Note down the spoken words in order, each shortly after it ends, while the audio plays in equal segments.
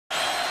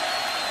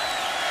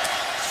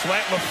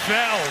Slant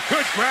LaFell.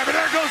 Good grab, and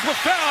there goes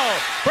LaFell.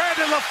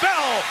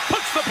 LaFell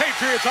puts the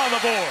Patriots on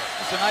the board.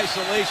 It's an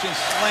isolation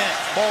slant.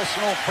 Ball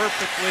thrown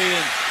perfectly,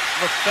 and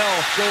LaFell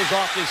shows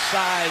off his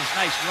size.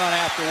 Nice run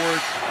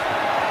afterwards.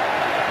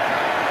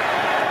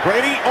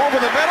 Brady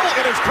over the middle.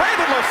 It is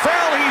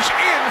LaFell. He's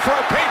in for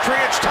a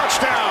Patriots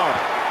touchdown.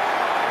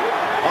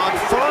 On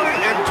 3rd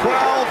and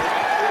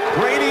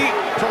 12, Brady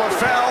to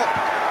LaFell.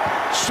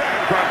 Sam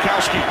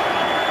Gronkowski.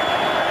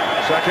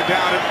 2nd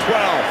down and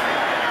 12.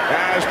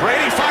 As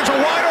Brady finds a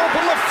wide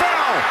open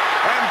LaFell.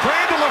 And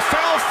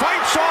LaFell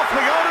fights off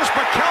Leonis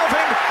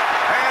McKelvin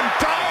and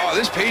dives. Oh,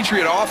 this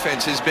Patriot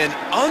offense has been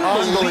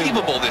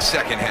unbelievable this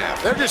second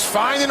half. They're just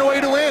finding a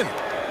way to win.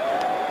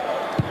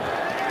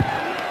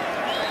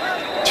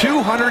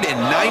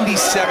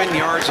 297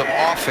 yards of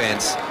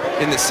offense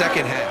in the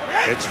second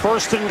half. It's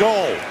 1st and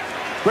goal.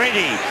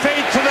 Brady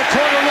fade to the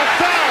corner.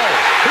 LaFell.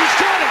 He's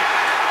got it.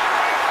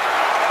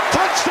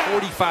 Touchdown.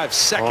 45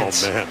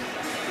 seconds. Oh, man.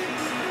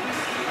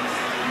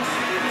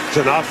 It's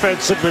an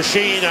offensive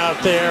machine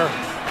out there.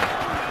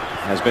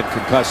 Has been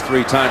concussed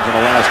 3 times in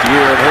the last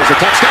year, and here's a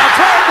touchdown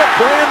throw to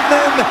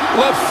Brandon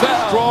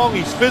LaFell. Strong,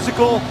 he's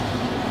physical.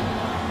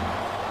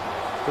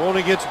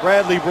 Going against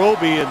Bradley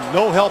Roby and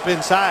no help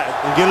inside.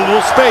 And get a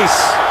little space.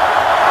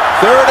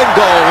 3rd and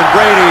goal, and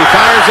Brady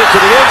fires it to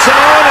the end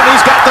zone, and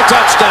he's got the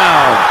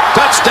touchdown.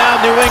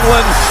 Touchdown, New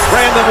England,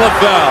 Brandon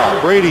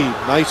LaFell. Brady,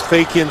 nice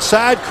fake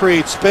inside,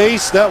 creates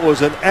space. That was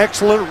an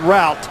excellent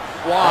route.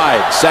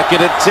 Wide,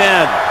 2nd and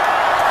 10.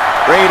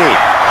 Brady,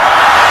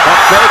 that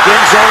fake,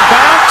 end zone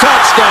bound,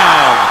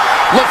 touchdown.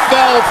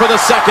 LaFell for the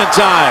 2nd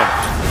time.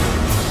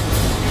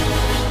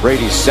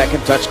 Brady's 2nd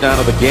touchdown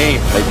of the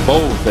game. They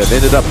both have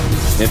ended up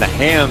in the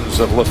hands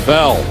of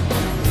LaFell.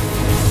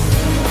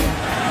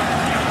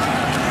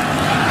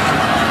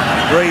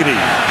 Brady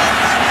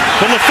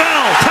to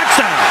LaFell,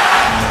 touchdown.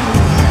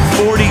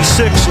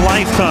 46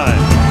 lifetime,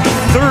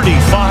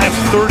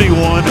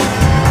 35-31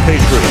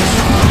 Patriots.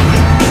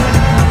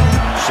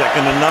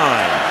 2nd and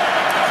 9.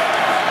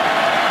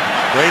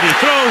 Brady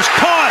throws,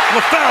 caught,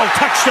 LaFell,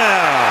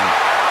 touchdown.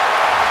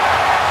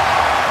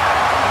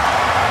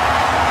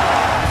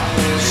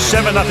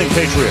 7-0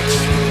 Patriots.